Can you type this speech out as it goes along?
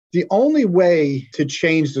The only way to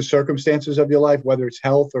change the circumstances of your life, whether it's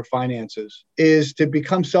health or finances, is to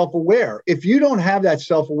become self-aware. If you don't have that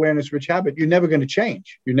self-awareness rich habit, you're never going to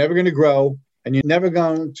change. You're never going to grow, and you're never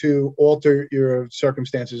going to alter your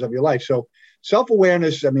circumstances of your life. So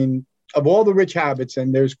self-awareness, of all the rich habits,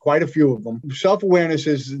 and there's quite a few of them, self-awareness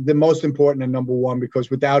is the most important and number one, because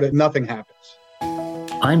without it, nothing happens.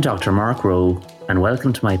 I'm Dr. Mark Rowe, and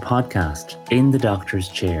welcome to my podcast, In the Doctor's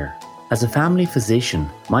Chair. As a family physician,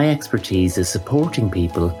 my expertise is supporting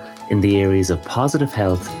people in the areas of positive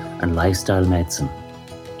health and lifestyle medicine.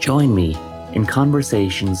 Join me in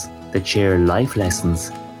conversations that share life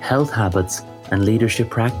lessons, health habits, and leadership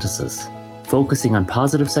practices, focusing on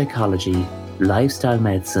positive psychology, lifestyle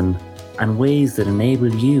medicine, and ways that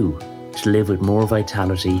enable you to live with more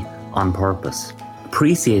vitality on purpose.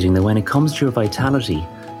 Appreciating that when it comes to your vitality,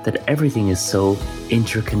 that everything is so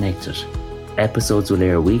interconnected. Episodes will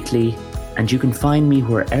air weekly, and you can find me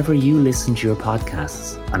wherever you listen to your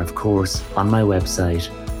podcasts, and of course on my website,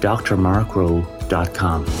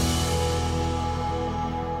 drmarkrowe.com.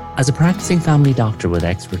 As a practicing family doctor with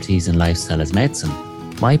expertise in lifestyle as medicine,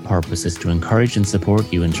 my purpose is to encourage and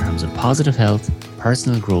support you in terms of positive health,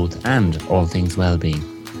 personal growth, and all things well-being.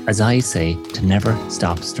 As I say, to never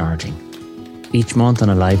stop starting. Each month on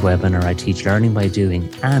a live webinar, I teach learning by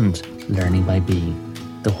doing and learning by being.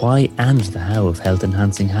 The why and the how of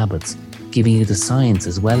health-enhancing habits, giving you the science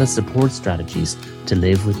as well as support strategies to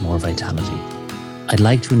live with more vitality. I'd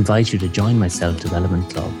like to invite you to join my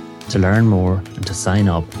Self-Development Club. To learn more and to sign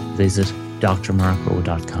up, visit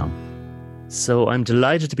drmarkrowe.com. So I'm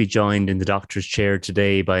delighted to be joined in the doctor's chair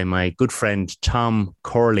today by my good friend Tom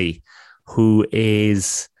Corley, who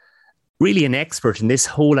is really an expert in this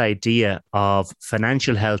whole idea of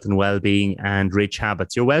financial health and well-being and rich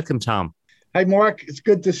habits. You're welcome, Tom. Hi, Mark. It's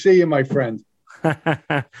good to see you, my friend.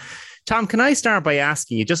 Tom, can I start by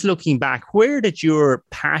asking you, just looking back, where did your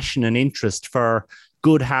passion and interest for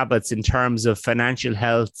good habits in terms of financial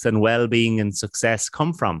health and well-being and success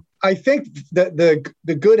come from? I think that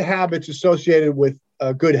the good habits associated with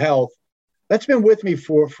good health, that's been with me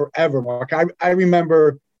for forever, Mark. I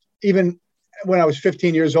remember even when I was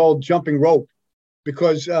 15 years old, jumping rope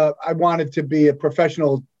because I wanted to be a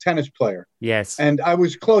professional tennis player. Yes. And I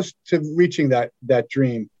was close to reaching that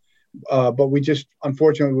dream. But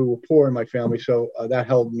unfortunately, we were poor in my family, so that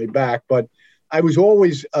held me back. But I was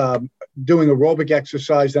always doing aerobic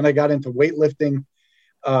exercise. Then I got into weightlifting,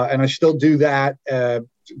 and I still do that 3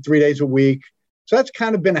 days a week. So that's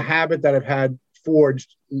kind of been a habit that I've had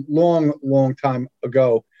forged long time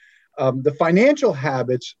ago. The financial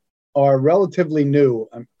habits are relatively new.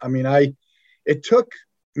 It took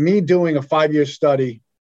me doing a 5-year study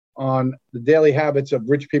on the daily habits of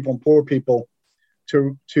rich people and poor people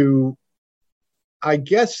to I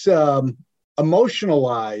guess,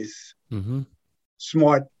 emotionalize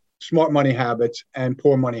smart money habits and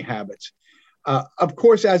poor money habits. Of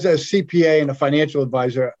course, as a CPA and a financial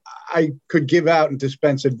advisor, I could give out and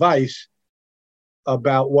dispense advice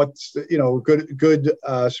about what's good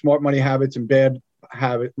smart money habits and bad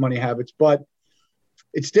money habits, but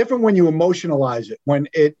it's different when you emotionalize it, when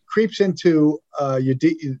it creeps into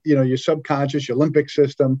your subconscious, your limbic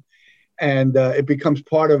system, and it becomes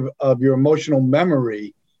part of your emotional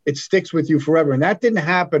memory. It sticks with you forever. And that didn't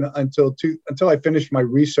happen until I finished my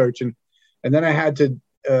research, and then I had to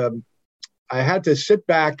sit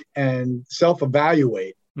back and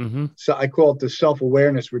self-evaluate. Mm-hmm. So I call it the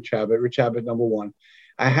self-awareness rich habit number one.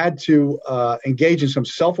 I had to engage in some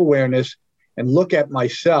self-awareness and look at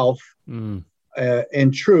myself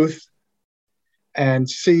in truth and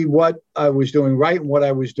see what I was doing right and what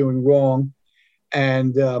I was doing wrong.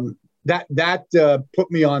 And that put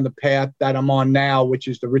me on the path that I'm on now, which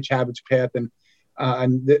is the rich habits path. And I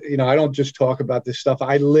don't just talk about this stuff.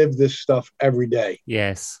 I live this stuff every day.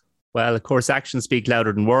 Yes. Well, of course, actions speak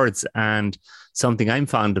louder than words. And something I'm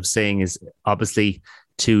fond of saying is obviously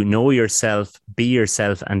to know yourself, be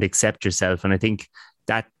yourself, and accept yourself. And I think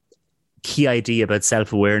that key idea about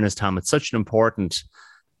self-awareness, Tom, it's such an important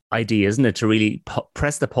idea, isn't it? To really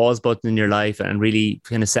press the pause button in your life and really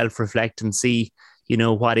kind of self-reflect and see,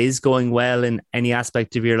 what is going well in any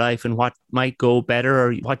aspect of your life and what might go better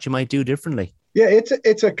or what you might do differently. Yeah,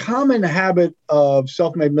 it's a common habit of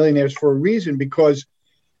self-made millionaires for a reason, because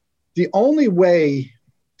the only way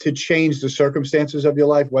to change the circumstances of your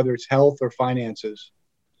life, whether it's health or finances,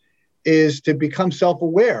 is to become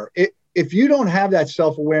self-aware. If you don't have that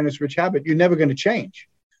self-awareness rich habit, you're never going to change.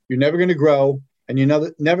 You're never going to grow, and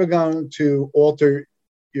you're never going to alter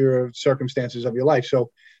your circumstances of your life. So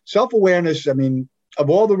self-awareness, of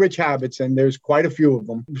all the rich habits, and there's quite a few of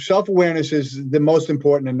them, self-awareness is the most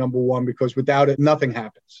important and number one, because without it, nothing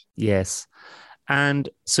happens. Yes. And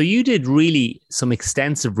so you did really some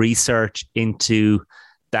extensive research into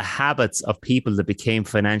the habits of people that became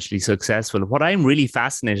financially successful. What I'm really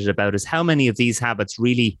fascinated about is how many of these habits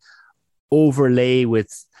really overlay with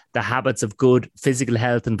the habits of good physical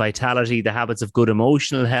health and vitality, the habits of good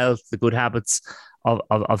emotional health, the good habits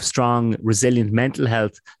of strong, resilient mental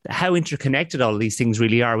health, how interconnected all of these things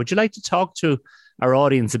really are. Would you like to talk to our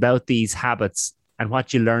audience about these habits and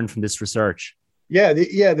what you learned from this research? Yeah,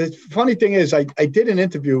 the funny thing is I did an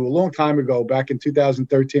interview a long time ago, back in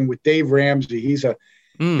 2013, with Dave Ramsey. He's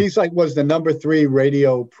was the number 3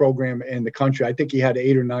 radio program in the country. I think he had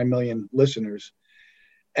 8 or 9 million listeners.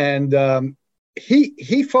 And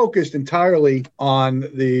he focused entirely on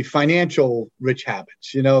the financial rich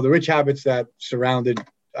habits, the rich habits that surrounded,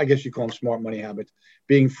 I guess you call them smart money habits,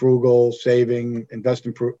 being frugal, saving,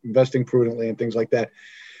 investing prudently, and things like that.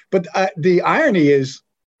 But the irony is,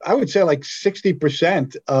 I would say like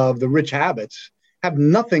 60% of the rich habits have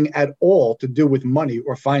nothing at all to do with money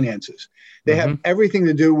or finances. They have everything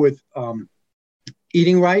to do with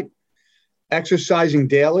eating right, exercising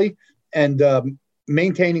daily, and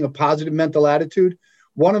maintaining a positive mental attitude.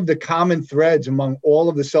 One of the common threads among all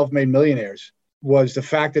of the self-made millionaires was the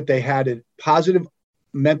fact that they had a positive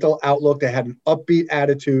mental outlook. They had an upbeat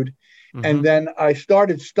attitude. And then I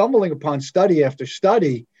started stumbling upon study after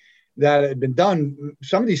study that had been done.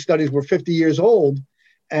 Some of these studies were 50 years old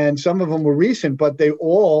and some of them were recent, but they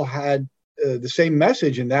all had the same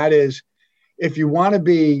message. And that is, if you want to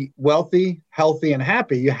be wealthy, healthy, and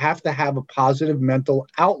happy, you have to have a positive mental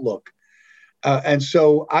outlook. And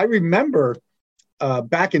so I remember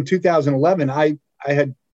back in 2011, I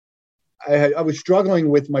was struggling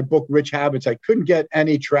with my book, Rich Habits. I couldn't get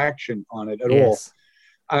any traction on it at all.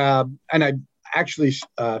 And I actually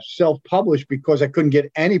self-published because I couldn't get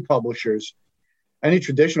any publishers, any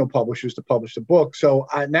traditional publishers, to publish the book. So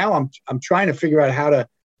now I'm trying to figure out how to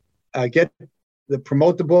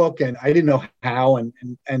promote the book, and I didn't know how.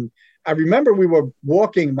 And I remember we were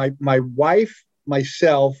walking, my wife,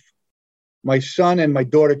 myself, my son, and my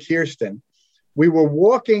daughter Kirsten. We were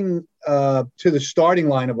walking to the starting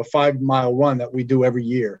line of a 5-mile run that we do every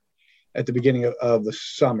year at the beginning of the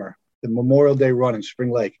summer, the Memorial Day run in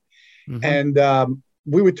Spring Lake. And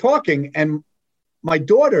we were talking, and my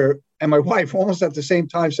daughter and my wife almost at the same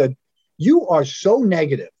time said, "You are so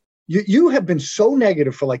negative. You have been so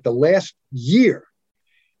negative for like the last year."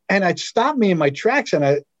 And it stopped me in my tracks. And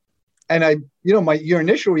I, your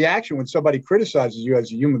initial reaction when somebody criticizes you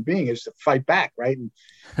as a human being is to fight back, right?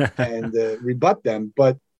 And rebut them.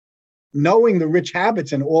 But knowing the rich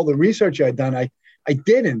habits and all the research I'd done, I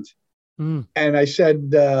didn't. And I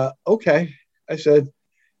said, okay. I said,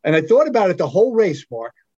 and I thought about it the whole race,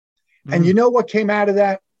 Mark. And you know what came out of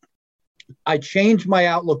that? I changed my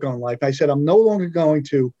outlook on life. I said, I'm no longer going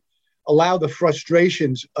to allow the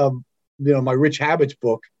frustrations of, my Rich Habits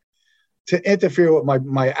book to interfere with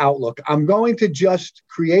my outlook. I'm going to just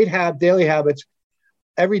create daily habits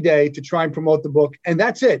every day to try and promote the book. And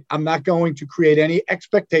that's it. I'm not going to create any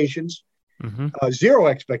expectations, zero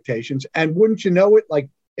expectations. And wouldn't you know it, like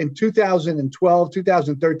in 2012,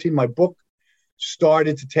 2013, my book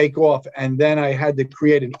started to take off. And then I had to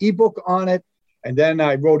create an ebook on it. And then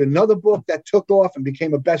I wrote another book that took off and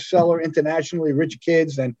became a bestseller internationally, Rich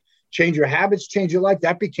Kids and Change Your Habits, Change Your Life.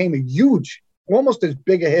 That became a huge, almost as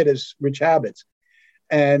big a hit as Rich Habits.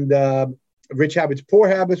 And Rich Habits, Poor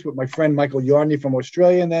Habits with my friend Michael Yardney from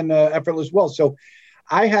Australia, and then Effortless Wealth. So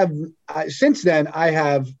since then, I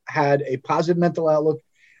have had a positive mental outlook.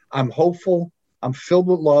 I'm hopeful. I'm filled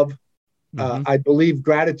with love. I believe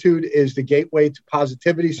gratitude is the gateway to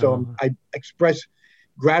positivity. So I express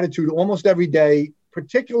gratitude almost every day,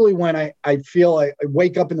 particularly when I feel I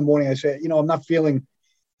wake up in the morning. I say, I'm not feeling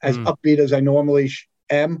as upbeat as I normally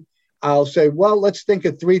am. I'll say, well, let's think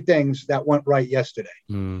of 3 things that went right yesterday.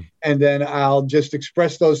 And then I'll just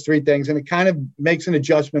express those 3 things. And it kind of makes an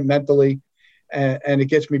adjustment mentally and it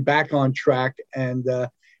gets me back on track. And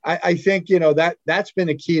I think, that's been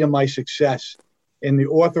a key to my success in the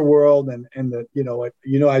author world and the,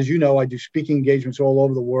 as you know, I do speaking engagements all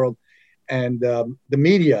over the world. And the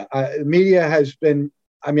media has been,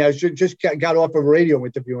 I just got off of a radio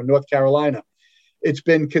interview in North Carolina. It's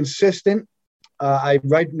been consistent. I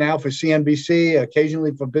write now for CNBC,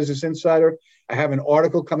 occasionally for Business Insider. I have an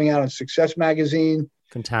article coming out on Success Magazine.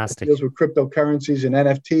 Fantastic. It deals with cryptocurrencies and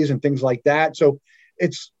NFTs and things like that. So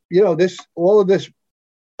it's, all of this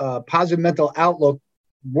positive mental outlook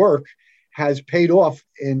work has paid off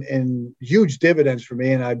in huge dividends for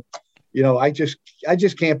me. And I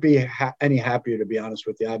just can't be any happier, to be honest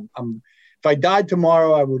with you. If I died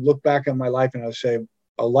tomorrow, I would look back on my life and I would say,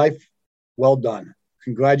 a life well done.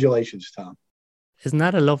 Congratulations, Tom. Isn't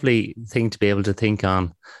that a lovely thing to be able to think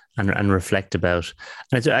on and reflect about?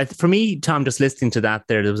 And for me, Tom, just listening to that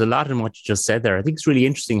there was a lot in what you just said there. I think it's really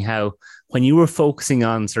interesting how when you were focusing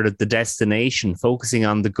on sort of the destination, focusing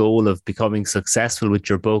on the goal of becoming successful with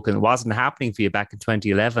your book, and it wasn't happening for you back in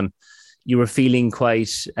 2011, you were feeling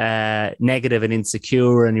quite negative and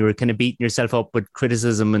insecure, and you were kind of beating yourself up with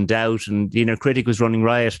criticism and doubt, and the inner critic was running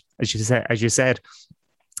riot, as you said.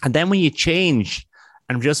 And then when you change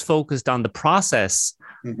and just focused on the process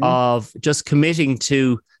of just committing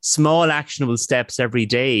to small actionable steps every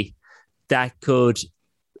day that could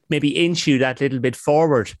maybe inch you that little bit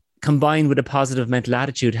forward, combined with a positive mental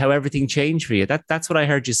attitude, how everything changed for you. That's what I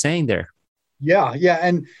heard you saying there. Yeah.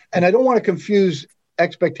 And I don't want to confuse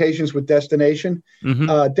expectations with destination.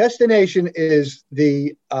 Destination is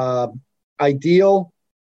the ideal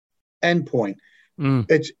endpoint.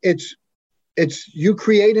 It's you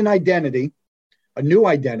create an identity, a new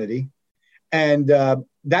identity, and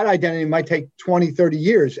that identity might take 20, 30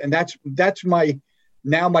 years. And that's my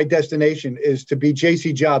destination is to be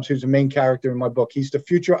J.C. Jobs, who's the main character in my book. He's the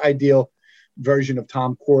future ideal version of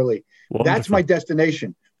Tom Corley. Wonderful. That's my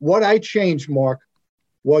destination. What I changed, Mark,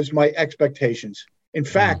 was my expectations. In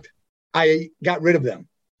fact, I got rid of them.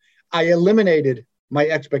 I eliminated my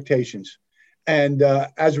expectations. And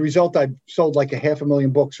as a result, I've sold like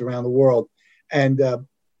 500,000 books around the world. And,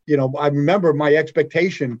 I remember my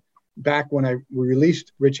expectation back when we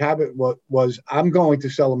released Rich Habit was I'm going to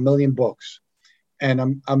sell 1 million books. And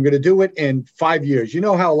I'm going to do it in 5 years. You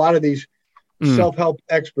know how a lot of these self-help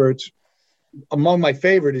experts, among my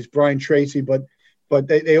favorite is Brian Tracy, but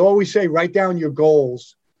they always say, write down your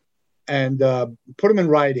goals and put them in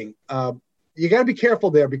writing. You got to be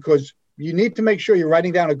careful there because you need to make sure you're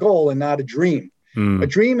writing down a goal and not a dream. A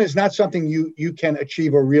dream is not something you can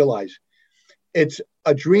achieve or realize.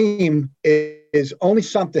 A dream is only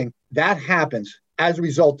something that happens as a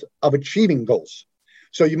result of achieving goals.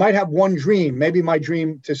 So you might have one dream. Maybe my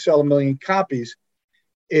dream to sell 1 million copies.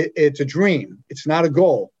 It's a dream. It's not a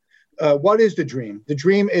goal. What is the dream? The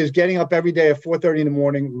dream is getting up every day at 4:30 in the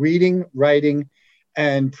morning, reading, writing,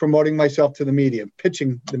 and promoting myself to the media,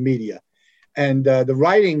 pitching the media. And the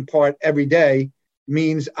writing part every day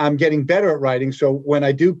means I'm getting better at writing. So when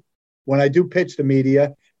I do pitch the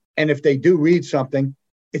media, and if they do read something,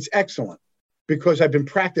 it's excellent because I've been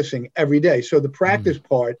practicing every day. So the practice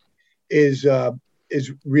part is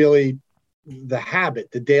really the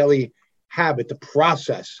habit, the daily habit, the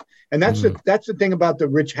process. And that's the thing about the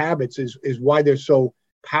Rich Habits is why they're so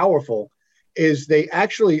powerful, is they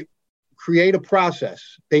actually create a process.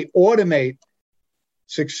 They automate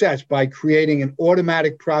success by creating an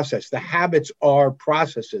automatic process. The habits are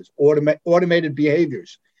processes, automated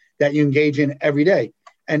behaviors that you engage in every day.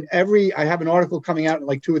 And I have an article coming out in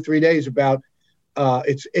like 2 or 3 days about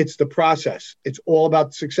it's the process. It's all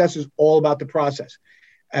about success is all about the process.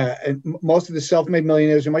 And most of the self-made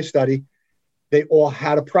millionaires in my study, they all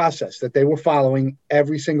had a process that they were following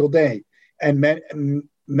every single day. And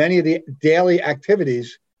many of the daily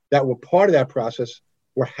activities that were part of that process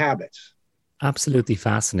were habits. Absolutely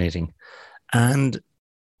fascinating. And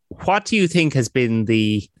what do you think has been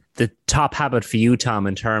the top habit for you, Tom,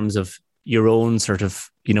 in terms of your own sort of,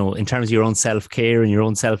 in terms of your own self-care and your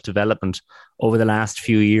own self-development over the last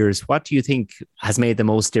few years? What do you think has made the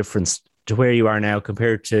most difference to where you are now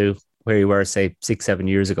compared to where you were, say, 6-7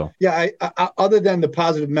 years ago? Yeah, I other than the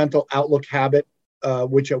positive mental outlook habit,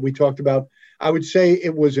 which we talked about, I would say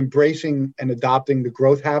it was embracing and adopting the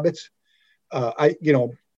growth habits. I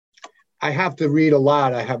have to read a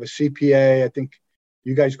lot. I have a CPA. I think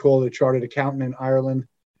you guys call it a chartered accountant in Ireland.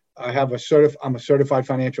 I'm a certified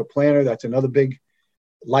financial planner. That's another big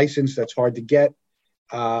license that's hard to get.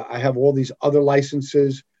 I have all these other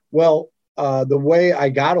licenses. Well, the way I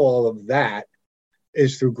got all of that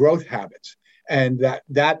is through growth habits. And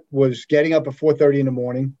that was getting up at 4:30 in the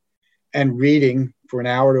morning and reading for an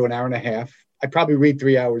hour to an hour and a half. I probably read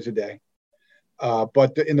 3 hours a day.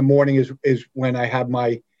 But in the morning is when I have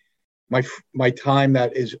my time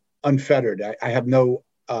that is unfettered. I have no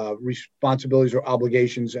responsibilities or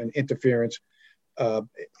obligations and interference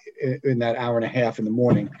in that hour and a half in the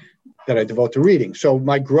morning that I devote to reading. So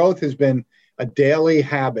my growth has been a daily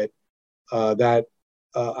habit that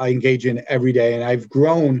I engage in every day. And I've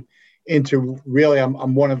grown into really,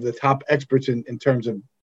 I'm one of the top experts in terms of,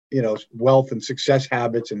 wealth and success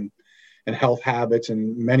habits and health habits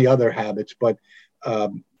and many other habits. But,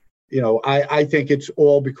 I think it's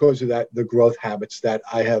all because of the growth habits that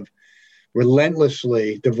I have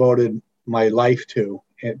relentlessly devoted my life to,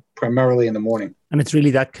 primarily in the morning. And it's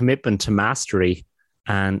really that commitment to mastery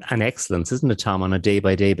and excellence, isn't it, Tom, on a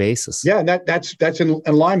day-by-day basis? Yeah, and that's in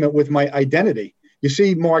alignment with my identity. You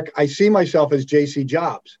see, Mark, I see myself as J.C.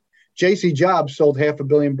 Jobs. J.C. Jobs sold 500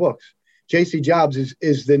 million books. J.C. Jobs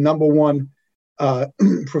is the number one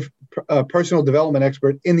personal development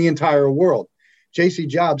expert in the entire world. J.C.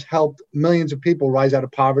 Jobs helped millions of people rise out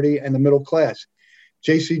of poverty and the middle class.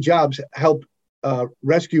 J.C. Jobs helped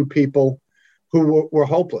rescue people who were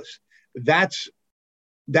hopeless. That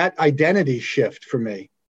identity shift for me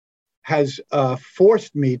has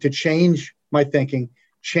forced me to change my thinking,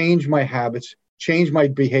 change my habits, change my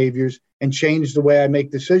behaviors, and change the way I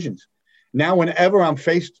make decisions. Now, whenever I'm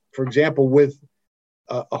faced, for example, with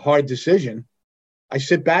a hard decision, I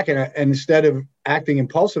sit back and instead of acting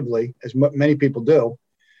impulsively, as many people do,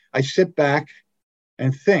 I sit back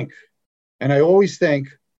and think. And I always think,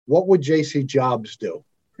 what would J.C. Jobs do?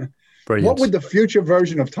 Brilliant. What would the future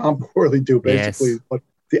version of Tom Corley do, basically? Yes. What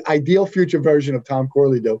the ideal future version of Tom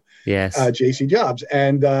Corley do? Yes. J.C. Jobs.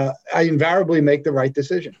 And I invariably make the right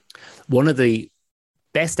decision. One of the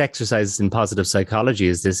best exercises in positive psychology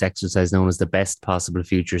is this exercise known as the best possible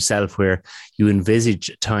future self, where you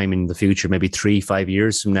envisage time in the future, maybe 3-5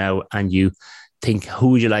 years from now, and you think, who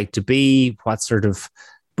would you like to be? What sort of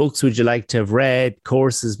books would you like to have read?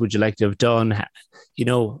 Courses would you like to have done? You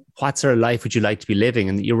know, what sort of life would you like to be living?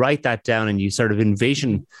 And you write that down and you sort of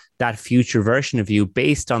envision that future version of you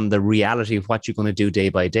based on the reality of what you're going to do day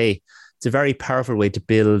by day. It's a very powerful way to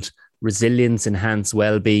build resilience, enhance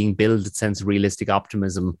well-being, build a sense of realistic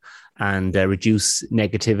optimism, and reduce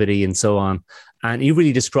negativity and so on. And you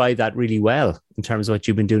really describe that really well in terms of what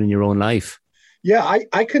you've been doing in your own life. Yeah,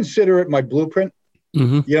 I consider it my blueprint.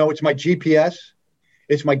 Mm-hmm. You know, it's my GPS.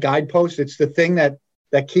 It's my guidepost. It's the thing that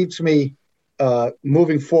keeps me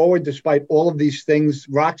moving forward despite all of these things,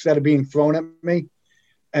 rocks that are being thrown at me.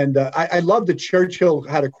 And I love that Churchill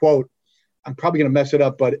had a quote. I'm probably going to mess it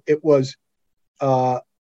up, but it was,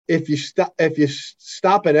 if you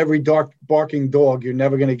stop at every barking dog, you're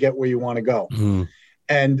never going to get where you want to go. Mm-hmm.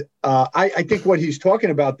 And I think what he's talking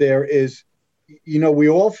about there is, you know, we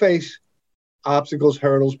all face obstacles,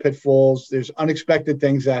 hurdles, pitfalls. There's unexpected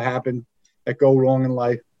things that happen that go wrong in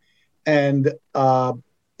life. And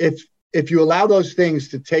if you allow those things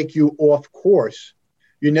to take you off course,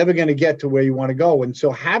 you're never going to get to where you want to go. And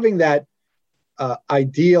so having that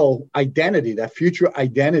ideal identity, that future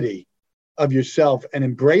identity of yourself and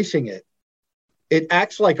embracing it, it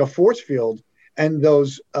acts like a force field. And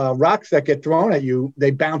those rocks that get thrown at you,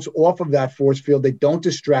 they bounce off of that force field. They don't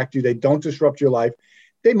distract you. They don't disrupt your life.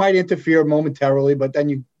 They might interfere momentarily, but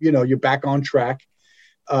then you're back on track.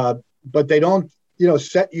 But they don't,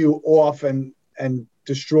 set you off and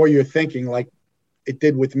destroy your thinking like it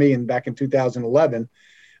did with me back in 2011.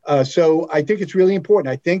 So I think it's really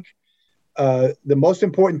important. I think the most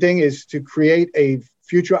important thing is to create a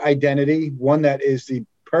future identity, one that is the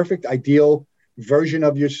perfect, ideal version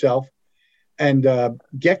of yourself, and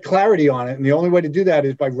get clarity on it. And the only way to do that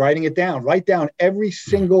is by writing it down. Write down every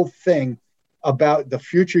single thing about the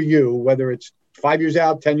future you, whether it's 5 years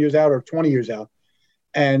out, 10 years out, or 20 years out.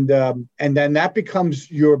 And then that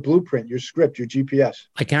becomes your blueprint, your script, your GPS.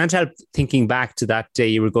 I can't help thinking back to that day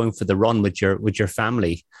you were going for the run with your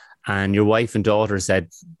family, and your wife and daughter said,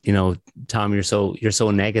 Tom, you're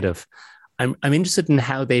so negative. I'm interested in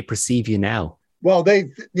how they perceive you now. Well,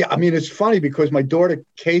 it's funny because my daughter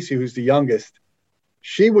Casey, who's the youngest,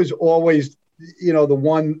 she was always, the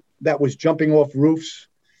one that was jumping off roofs,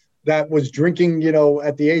 that was drinking,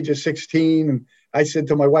 at the age of 16. And I said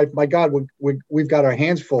to my wife, my God, we've got our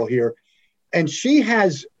hands full here. And she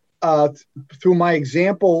has, through my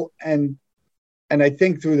example and I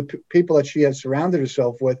think through the people that she has surrounded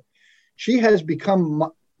herself with, she has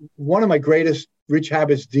become one of my greatest Rich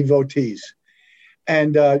Habits devotees.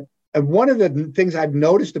 And one of the things I've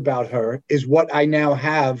noticed about her is what I now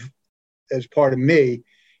have as part of me,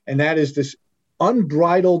 and that is this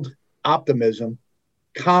unbridled optimism,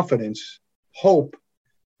 confidence, hope,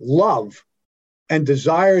 love, and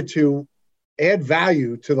desire to add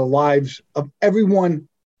value to the lives of everyone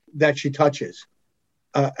that she touches.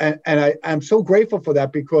 And I'm so grateful for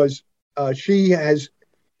that because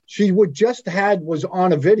was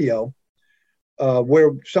on a video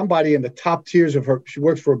where somebody in the top tiers of her, she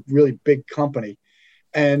works for a really big company,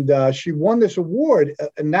 and she won this award,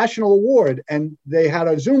 a national award, and they had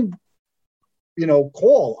a Zoom,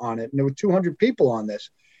 call on it, and there were 200 people on this,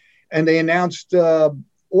 and they announced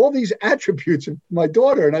all these attributes of my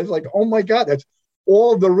daughter, and I was like, oh my God, that's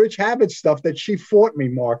all the Rich Habits stuff that she fought me,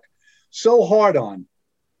 Mark, so hard on.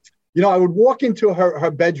 I would walk into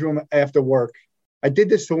her bedroom after work. I did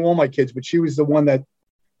this to all my kids, but she was the one that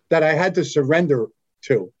I had to surrender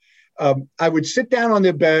to. I would sit down on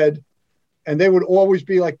their bed, and they would always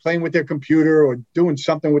be like playing with their computer or doing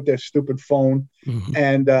something with their stupid phone. Mm-hmm.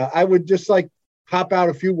 And I would just like pop out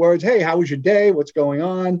a few words. Hey, how was your day? What's going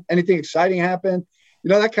on? Anything exciting happened?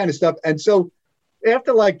 That kind of stuff. And so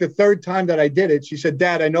after like the third time that I did it, she said,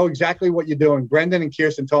 Dad, I know exactly what you're doing. Brendan and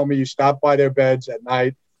Kirsten told me you stop by their beds at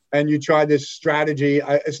night and you try this strategy.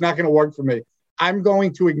 It's not going to work for me. I'm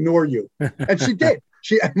going to ignore you. And she did.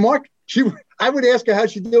 I would ask her how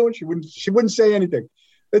she's doing. She wouldn't say anything.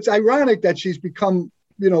 It's ironic that she's become,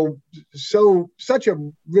 such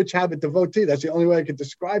a rich habit devotee. That's the only way I could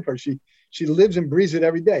describe her. She lives and breathes it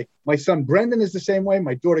every day. My son Brendan is the same way.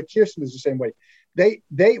 My daughter Kirsten is the same way.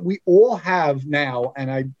 We all have now,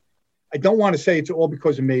 and I don't want to say it's all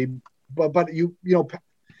because of me, but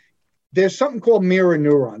there's something called mirror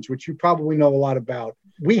neurons, which you probably know a lot about.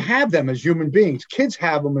 We have them as human beings. Kids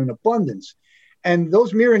have them in abundance. And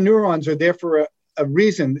those mirror neurons are there for a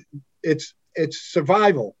reason. It's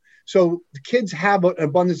survival. So the kids have an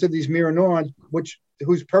abundance of these mirror neurons,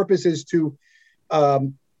 whose purpose is to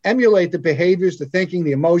emulate the behaviors, the thinking,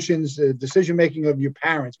 the emotions, the decision-making of your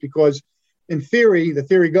parents, because in theory, the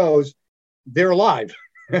theory goes, they're alive.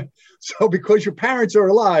 So because your parents are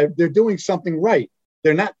alive, they're doing something right.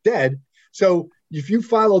 They're not dead. So if you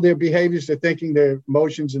follow their behaviors, their thinking, their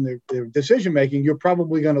emotions, and their decision-making, you're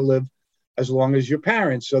probably going to live as long as your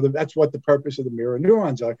parents. So that's what the purpose of the mirror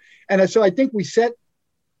neurons are. And so I think we set,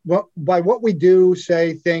 by what we do,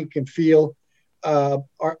 say, think, and feel,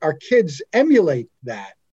 our kids emulate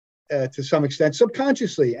that to some extent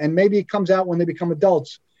subconsciously. And maybe it comes out when they become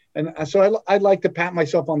adults. And so I'd like to pat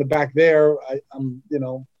myself on the back there. I'm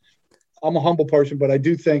a humble person, but I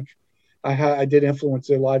do think I did influence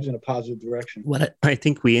their lives in a positive direction. Well, I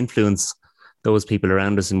think we influence those people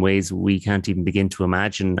around us in ways we can't even begin to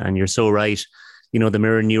imagine. And you're so right. The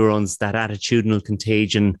mirror neurons, that attitudinal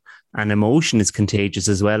contagion and emotion is contagious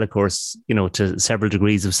as well, of course, to several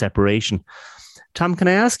degrees of separation. Tom, can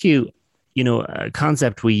I ask you, a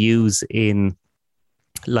concept we use in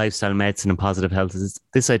lifestyle medicine and positive health is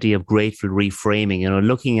this idea of grateful reframing,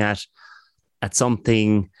 looking at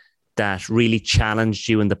something that really challenged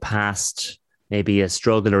you in the past, maybe a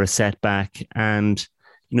struggle or a setback, and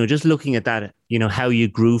just looking at that, how you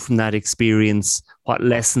grew from that experience, what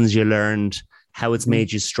lessons you learned, how it's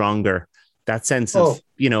made you stronger. That sense of,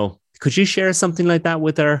 could you share something like that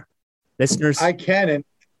with our listeners? I can,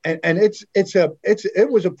 and it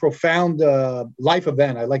was a profound life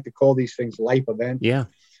event. I like to call these things life events. Yeah.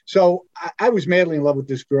 So I was madly in love with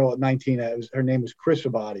this girl at 19. Her name was Chris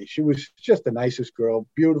Abadi. She was just the nicest girl,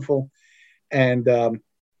 beautiful, and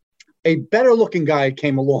a better looking guy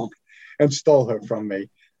came along and stole her from me.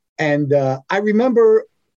 And I remember,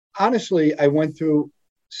 honestly, I went through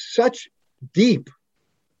such deep,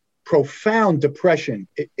 profound depression.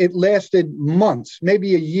 It lasted months,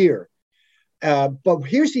 maybe a year. But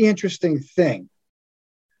here's the interesting thing.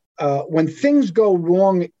 When things go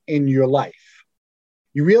wrong in your life,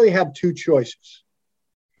 you really have two choices.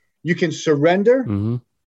 You can surrender, mm-hmm.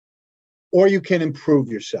 or you can improve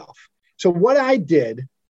yourself. So what I did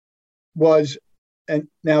was, and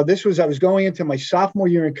now I was going into my sophomore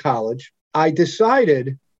year in college. I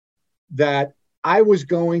decided that I was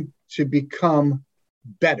going to become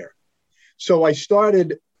better. So I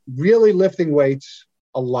started really lifting weights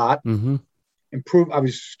a lot, mm-hmm. I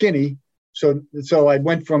was skinny. So I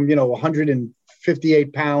went from,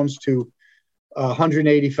 158 pounds to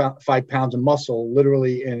 185 pounds of muscle,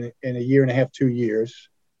 literally in a year and a half, 2 years.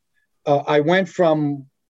 I went from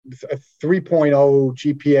a 3.0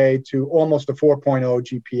 GPA to almost a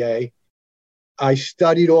 4.0 GPA. I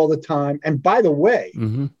studied all the time. And by the way,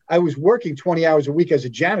 mm-hmm. I was working 20 hours a week as a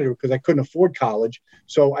janitor because I couldn't afford college.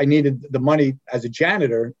 So I needed the money as a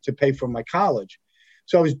janitor to pay for my college.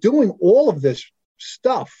 So I was doing all of this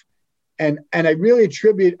stuff. And I really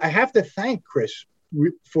I have to thank Chris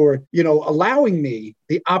for, allowing me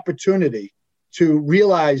the opportunity to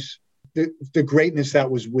realize the greatness that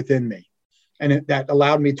was within me. And that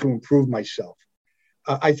allowed me to improve myself.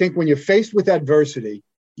 I think when you're faced with adversity,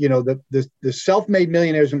 the self-made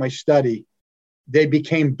millionaires in my study, they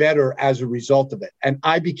became better as a result of it. And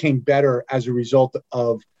I became better as a result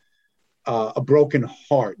of a broken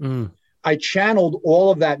heart. Mm. I channeled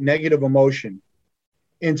all of that negative emotion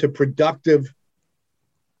into productive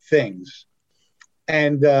things.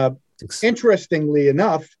 And interestingly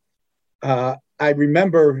enough, I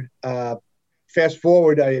remember, fast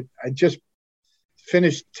forward, I just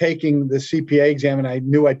finished taking the CPA exam and I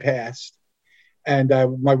knew I passed. And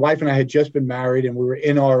my wife and I had just been married, and we were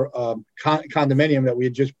in our condominium that we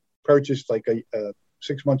had just purchased like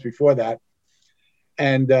 6 months before that.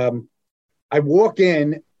 And I walk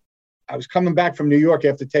in. I was coming back from New York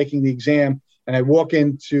after taking the exam, and I walk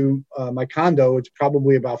into my condo. It's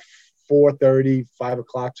probably about 4:30, 5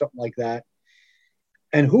 o'clock, something like that.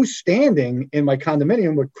 And who's standing in my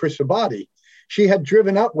condominium with Chris Abadi? She had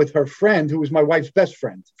driven up with her friend, who was my wife's best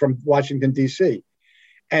friend from Washington, D.C.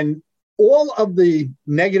 And all of the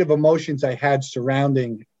negative emotions I had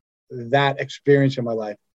surrounding that experience in my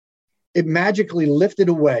life, it magically lifted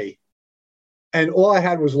away. And all I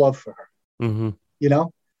had was love for her, you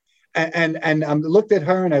know? And I looked at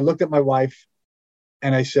her and I looked at my wife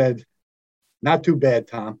and I said, not too bad,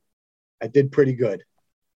 Tom. I did pretty good.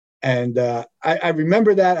 And I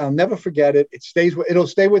remember that. I'll never forget it. It'll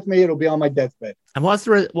stay with me. It'll be on my deathbed. And was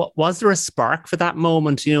there a spark for that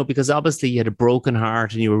moment? You know, because obviously you had a broken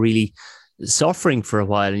heart and you were really suffering for a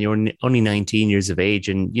while, and you were only 19 years of age,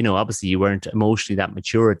 and you know, obviously you weren't emotionally that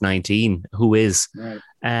mature at 19. Who is? Right.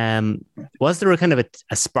 Was there a kind of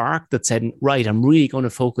a spark that said, right, I'm really going to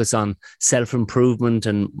focus on self-improvement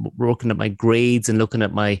and working at my grades and looking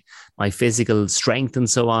at my physical strength and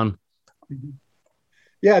so on?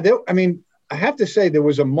 Yeah, I have to say there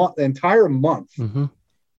was an entire month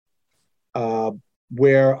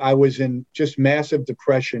where I was in just massive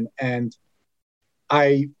depression, and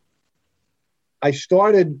I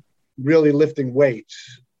started really lifting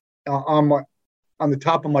weights on the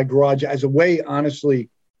top of my garage as a way, honestly,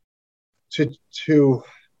 to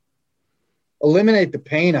eliminate the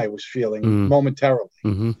pain I was feeling momentarily.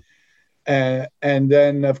 And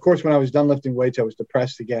then, of course, when I was done lifting weights, I was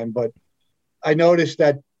depressed again. But I noticed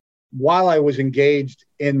that while I was engaged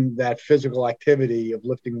in that physical activity of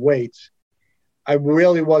lifting weights, I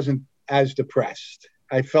really wasn't as depressed.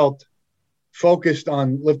 I felt focused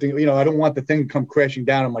on lifting. You know, I don't want the thing to come crashing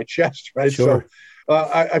down on my chest, right? Sure. So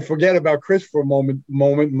I forget about Chris for a moment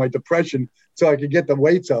in my depression, so I could get the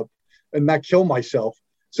weights up and not kill myself.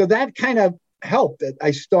 So that kind of helped.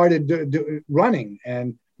 I started running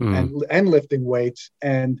and lifting weights,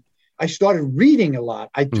 and I started reading a lot.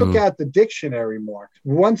 I took out the dictionary more.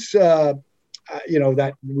 Once, that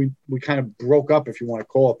we kind of broke up, if you want to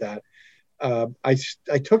call it that.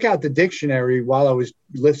 I took out the dictionary while I was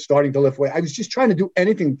starting to lift weight. I was just trying to do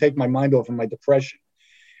anything to take my mind off of my depression.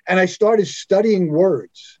 And I started studying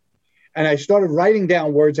words, and I started writing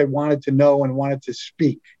down words I wanted to know and wanted to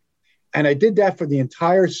speak. And I did that for the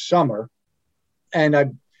entire summer. And I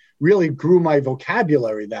really grew my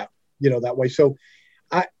vocabulary that way. So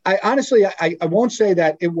I honestly, I won't say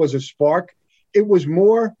that it was a spark. It was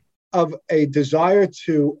more of a desire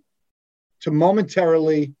to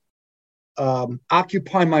momentarily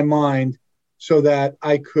occupy my mind so that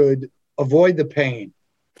I could avoid the pain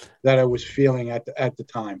that I was feeling at the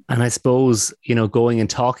time. And I suppose, you know, going and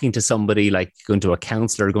talking to somebody, like going to a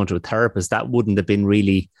counselor, going to a therapist, that wouldn't have been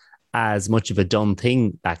really as much of a done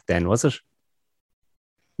thing back then, was it?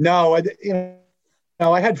 No,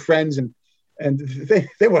 I had friends and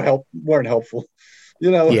they weren't helpful. You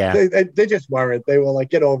know, yeah. they just weren't. They were like,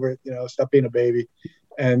 get over it, you know, stop being a baby.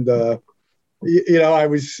 And, I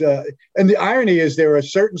was, and the irony is there are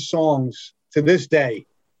certain songs to this day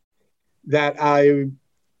that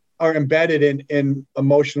are embedded in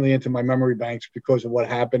emotionally into my memory banks because of what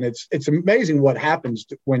happened. It's amazing what happens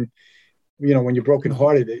when you're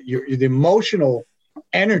brokenhearted. The emotional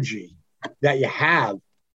energy that you have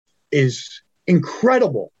is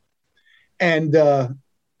incredible. And the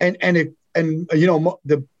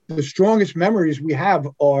strongest memories we have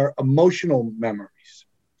are emotional memories.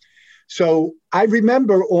 So I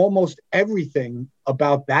remember almost everything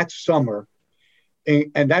about that summer.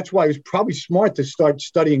 And that's why it was probably smart to start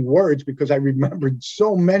studying words, because I remembered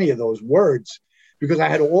so many of those words because I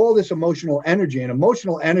had all this emotional energy. And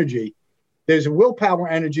emotional energy, there's willpower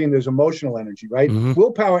energy and there's emotional energy, right?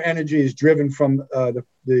 Willpower energy is driven from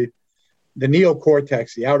the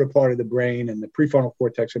neocortex, the outer part of the brain, and the prefrontal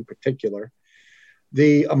cortex in particular.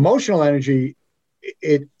 The emotional energy,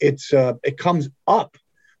 it comes up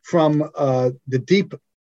from the deep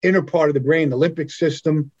inner part of the brain, the limbic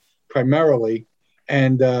system primarily.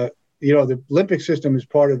 And, the limbic system is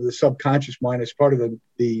part of the subconscious mind. It's part of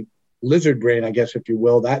the lizard brain, I guess, if you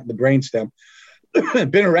will, that the brainstem.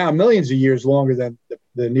 Been around millions of years longer than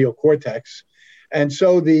the neocortex. And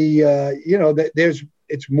so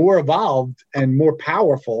it's more evolved and more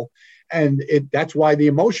powerful. And that's why the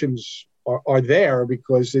emotions are there,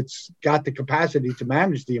 because it's got the capacity to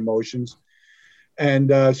manage the emotions. And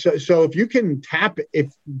so if you can tap,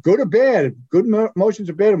 if good or bad, good emotions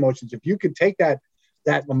or bad emotions, if you could take that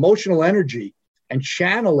emotional energy and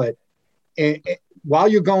channel it while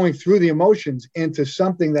you're going through the emotions into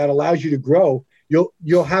something that allows you to grow,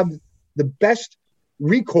 you'll have the best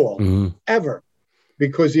recall ever,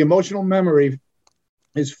 because the emotional memory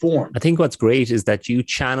is formed. I think what's great is that you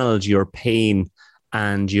channeled your pain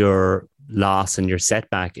and your loss and your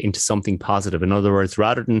setback into something positive. In other words,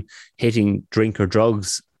 rather than hitting drink or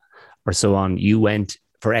drugs or so on, you went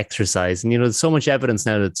for exercise. And, there's so much evidence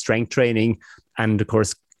now that strength training and, of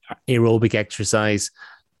course, aerobic exercise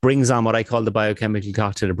brings on what I call the biochemical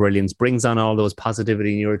cocktail of brilliance, brings on all those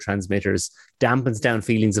positivity neurotransmitters, dampens down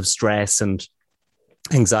feelings of stress and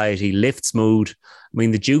anxiety, lifts mood. I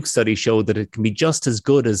mean, the Duke study showed that it can be just as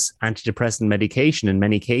good as antidepressant medication in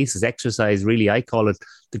many cases. Exercise, really, I call it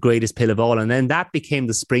the greatest pill of all. And then that became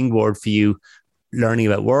the springboard for you, learning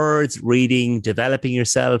about words, reading, developing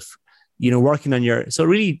yourself, working on so it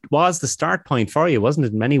really was the start point for you, wasn't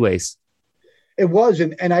it, in many ways? It was.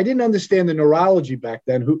 And I didn't understand the neurology back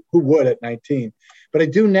then, who would at 19, but I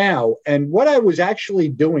do now. And what I was actually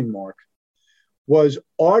doing, Mark, was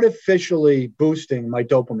artificially boosting my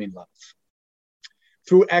dopamine levels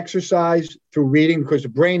through exercise, through reading, because the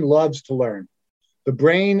brain loves to learn. The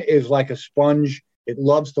brain is like a sponge. It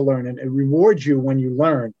loves to learn, and it rewards you when you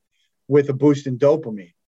learn with a boost in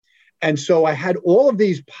dopamine. And so I had all of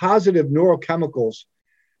these positive neurochemicals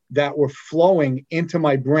that were flowing into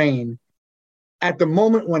my brain at the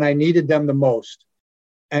moment when I needed them the most.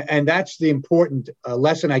 And that's the important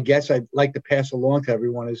lesson, I guess, I'd like to pass along to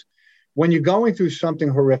everyone is when you're going through something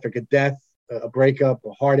horrific, a death, a breakup,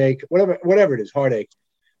 a heartache, whatever it is, heartache,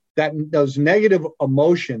 that those negative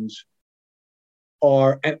emotions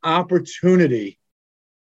are an opportunity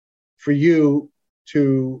for you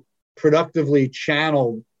to productively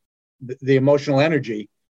channel the emotional energy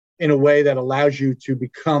in a way that allows you to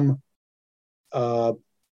become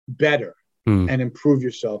better and improve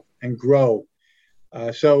yourself and grow.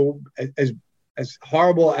 So as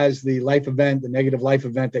horrible as the life event, the negative life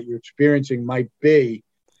event that you're experiencing might be,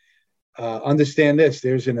 understand this: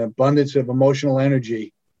 there's an abundance of emotional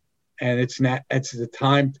energy, and it's the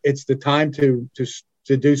time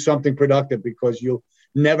to do something productive, because you'll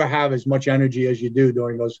never have as much energy as you do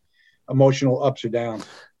during those emotional ups or downs.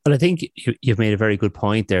 Well, I think you've made a very good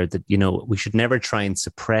point there that, we should never try and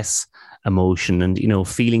suppress emotion and,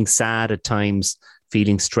 feeling sad at times,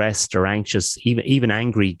 feeling stressed or anxious, even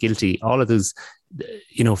angry, guilty, all of those,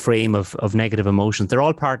 frame of negative emotions. They're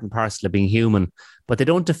all part and parcel of being human, but they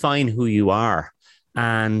don't define who you are.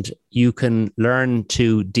 And you can learn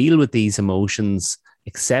to deal with these emotions,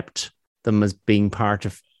 accept them as being part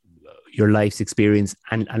of your life's experience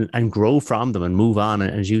and grow from them and move on.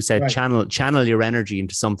 And as you said, right, channel your energy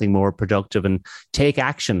into something more productive and take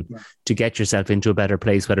action to get yourself into a better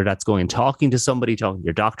place, whether that's going and talking to somebody, talking to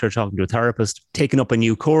your doctor, talking to a therapist, taking up a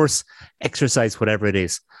new course, exercise, whatever it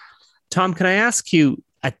is. Tom, can I ask you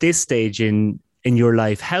at this stage in your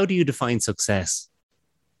life, how do you define success?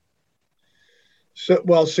 So,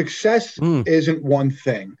 well, success isn't one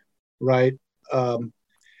thing, right?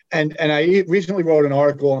 And I recently wrote an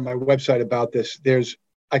article on my website about this.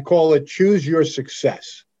 I call it Choose Your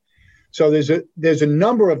Success. So there's a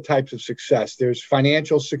number of types of success. There's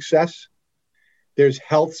financial success. There's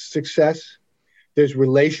health success. There's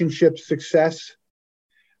relationship success.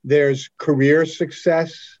 There's career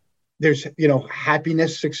success. There's,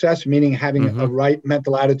 happiness success, meaning having a right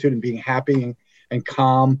mental attitude and being happy and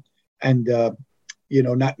calm and,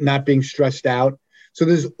 not being stressed out. So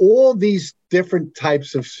there's all these different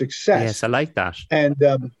types of success. Yes, I like that. And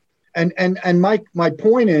my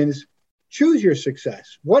point is, choose your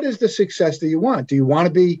success. What is the success that you want? Do you want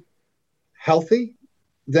to be healthy?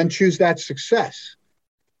 Then choose that success.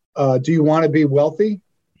 Do you want to be wealthy?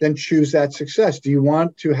 Then choose that success. Do you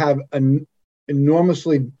want to have an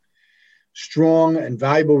enormously strong and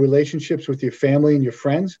valuable relationships with your family and your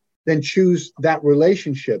friends? Then choose that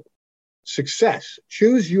relationship. Success.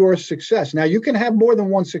 Choose your success. Now, you can have more than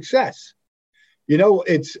one success.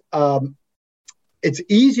 It's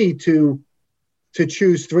easy to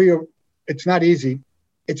choose three, or it's not easy.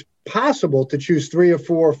 It's possible to choose 3 or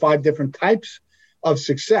 4 or 5 different types of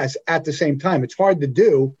success at the same time. It's hard to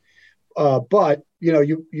do, but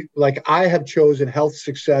you like I have chosen health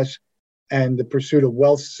success and the pursuit of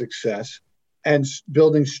wealth success and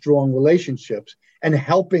building strong relationships and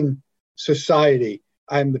helping society.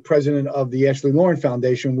 I'm the president of the Ashley Lauren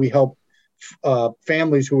Foundation. We help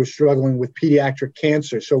families who are struggling with pediatric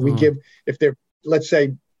cancer. So we give, if they're, let's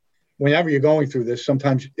say, whenever you're going through this,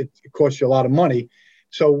 sometimes it costs you a lot of money.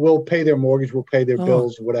 So we'll pay their mortgage, we'll pay their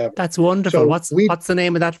bills, whatever. That's wonderful. So what's the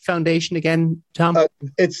name of that foundation again, Tom?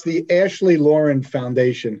 It's the Ashley Lauren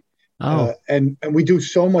Foundation. And we do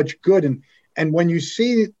so much good. And when you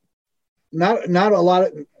see not a lot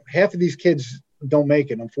of, half of these kids don't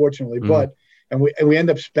make it, unfortunately, but and we end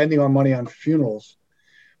up spending our money on funerals.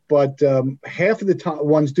 But half of the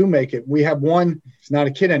ones do make it. We have one, it's not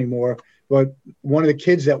a kid anymore, but one of the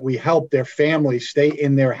kids that we helped their family stay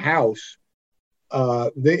in their house.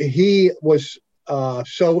 He was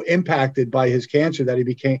so impacted by his cancer that he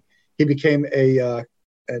became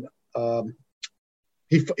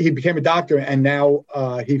a doctor, and now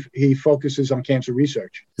he focuses on cancer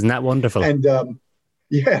research. Isn't that wonderful? And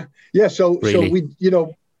yeah. So we,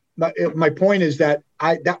 my point is that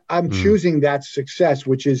I'm choosing that success,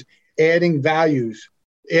 which is adding value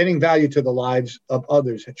to the lives of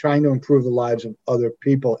others, trying to improve the lives of other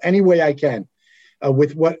people any way I can,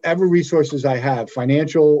 with whatever resources I have,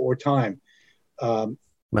 financial or time, or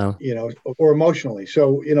emotionally.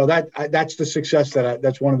 So, that's the success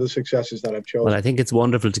that's one of the successes that I've chosen. Well, I think it's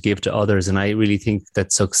wonderful to give to others. And I really think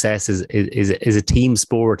that success is a team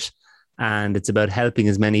sport, and it's about helping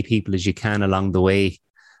as many people as you can along the way.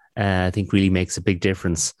 I think really makes a big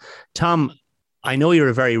difference. Tom, I know you're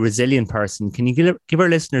a very resilient person. Can you give our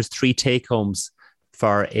listeners 3 take-homes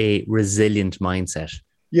for a resilient mindset?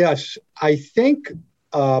 Yes, I think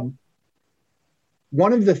one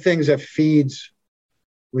of the things that feeds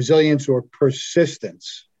resilience or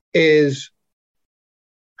persistence is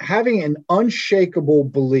having an unshakable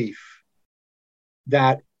belief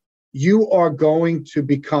that you are going to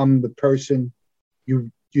become the person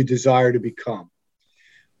you desire to become.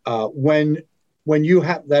 When you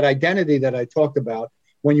have that identity that I talked about,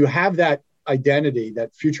 when you have that identity,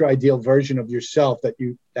 that future ideal version of yourself, that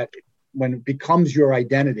when it becomes your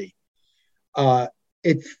identity,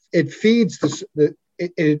 it feeds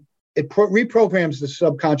it reprograms the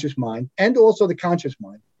subconscious mind and also the conscious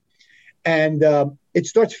mind, and it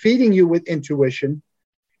starts feeding you with intuition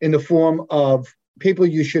in the form of people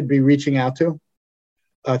you should be reaching out to,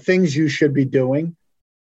 things you should be doing,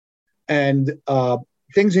 and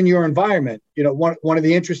things in your environment. One of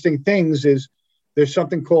the interesting things is there's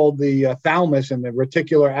something called the thalamus, and the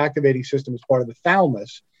reticular activating system is part of the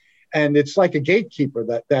thalamus. And it's like a gatekeeper,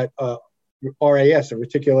 that RAS, a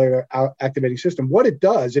reticular activating system. What it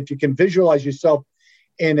does, if you can visualize yourself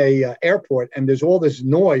in a airport and there's all this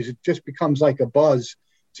noise, it just becomes like a buzz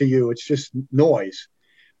to you. It's just noise.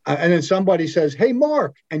 And then somebody says, "Hey,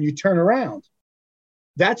 Mark," and you turn around.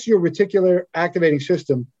 That's your reticular activating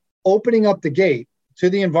system opening up the gate to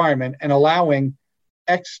the environment and allowing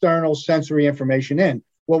external sensory information in.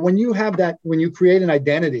 Well, when you have that, when you create an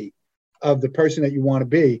identity of the person that you want to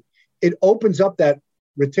be, it opens up that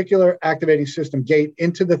reticular activating system gate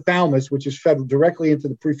into the thalamus, which is fed directly into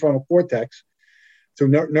the prefrontal cortex through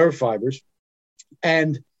nerve fibers.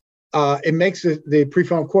 And it makes the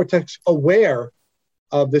prefrontal cortex aware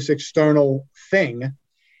of this external thing.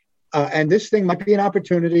 And this thing might be an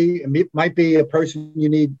opportunity. It might be a person you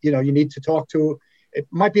need to talk to. It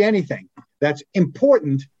might be anything that's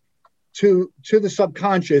important to the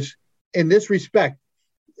subconscious. In this respect,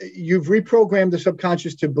 you've reprogrammed the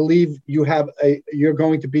subconscious to believe you're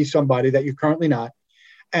going to be somebody that you're currently not.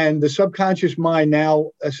 And the subconscious mind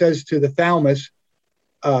now says to the thalamus,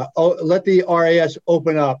 let the RAS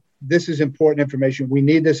open up. This is important information. We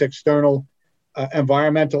need this external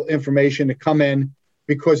environmental information to come in,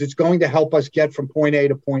 because it's going to help us get from point A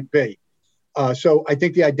to point B. So I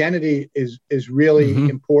think the identity is really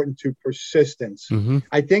important to persistence.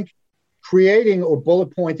 I think creating or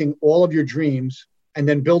bullet pointing all of your dreams and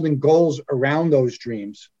then building goals around those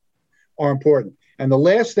dreams are important. And the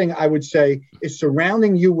last thing I would say is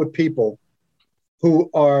surrounding you with people who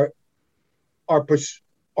are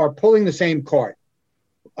pulling the same cart.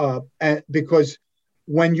 And because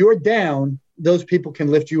when you're down, those people can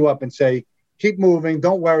lift you up and say, "Keep moving.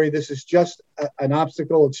 Don't worry. This is just an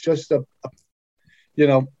obstacle. It's just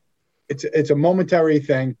it's a momentary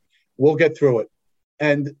thing. We'll get through it."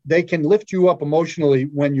 And they can lift you up emotionally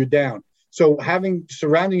when you're down. So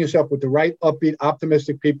surrounding yourself with the right upbeat,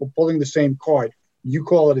 optimistic people pulling the same cart, you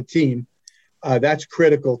call it a team, that's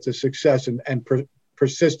critical to success and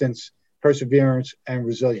persistence, perseverance, and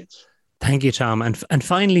resilience. Thank you, Tom. And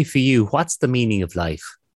finally, for you, what's the meaning of life?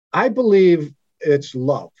 I believe it's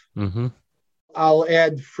love. I'll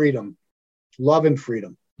add freedom, love and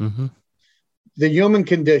freedom. The human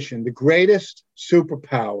condition, the greatest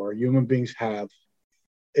superpower human beings have,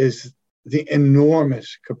 is the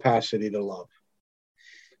enormous capacity to love.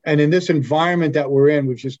 And in this environment that we're in,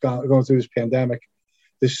 we've just going through this pandemic,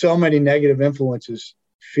 there's so many negative influences,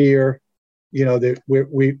 fear,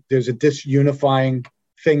 there's a disunifying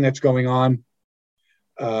thing that's going on.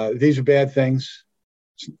 These are bad things.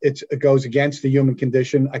 It goes against the human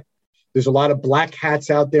condition. There's a lot of black hats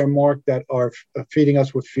out there, Mark, that are feeding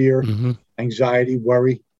us with fear, anxiety,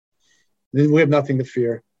 worry. We have nothing to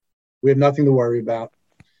fear. We have nothing to worry about.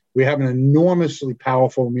 We have an enormously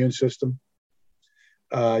powerful immune system.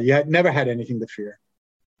 You never had anything to fear.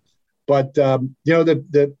 But,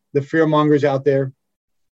 the fear mongers out there,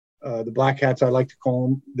 the black hats, I like to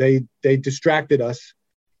call them, they distracted us.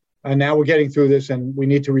 And now we're getting through this, and we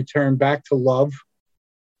need to return back to love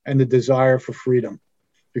and the desire for freedom,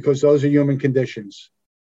 because those are human conditions.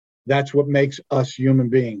 That's what makes us human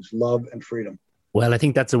beings, love and freedom. Well, I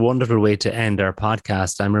think that's a wonderful way to end our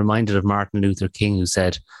podcast. I'm reminded of Martin Luther King, who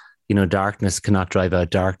said, darkness cannot drive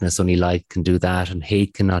out darkness, only light can do that. And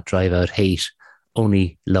hate cannot drive out hate,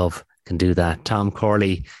 only love can do that. Tom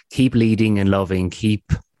Corley, keep leading and loving,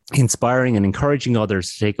 keep inspiring and encouraging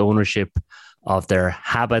others to take ownership of their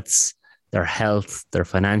habits, their health, their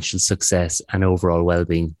financial success, and overall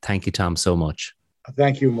well-being. Thank you, Tom, so much.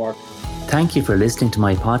 Thank you, Mark. Thank you for listening to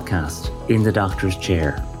my podcast, In the Doctor's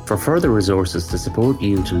Chair. For further resources to support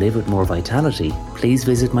you to live with more vitality, please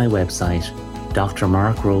visit my website,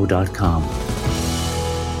 drmarkrowe.com.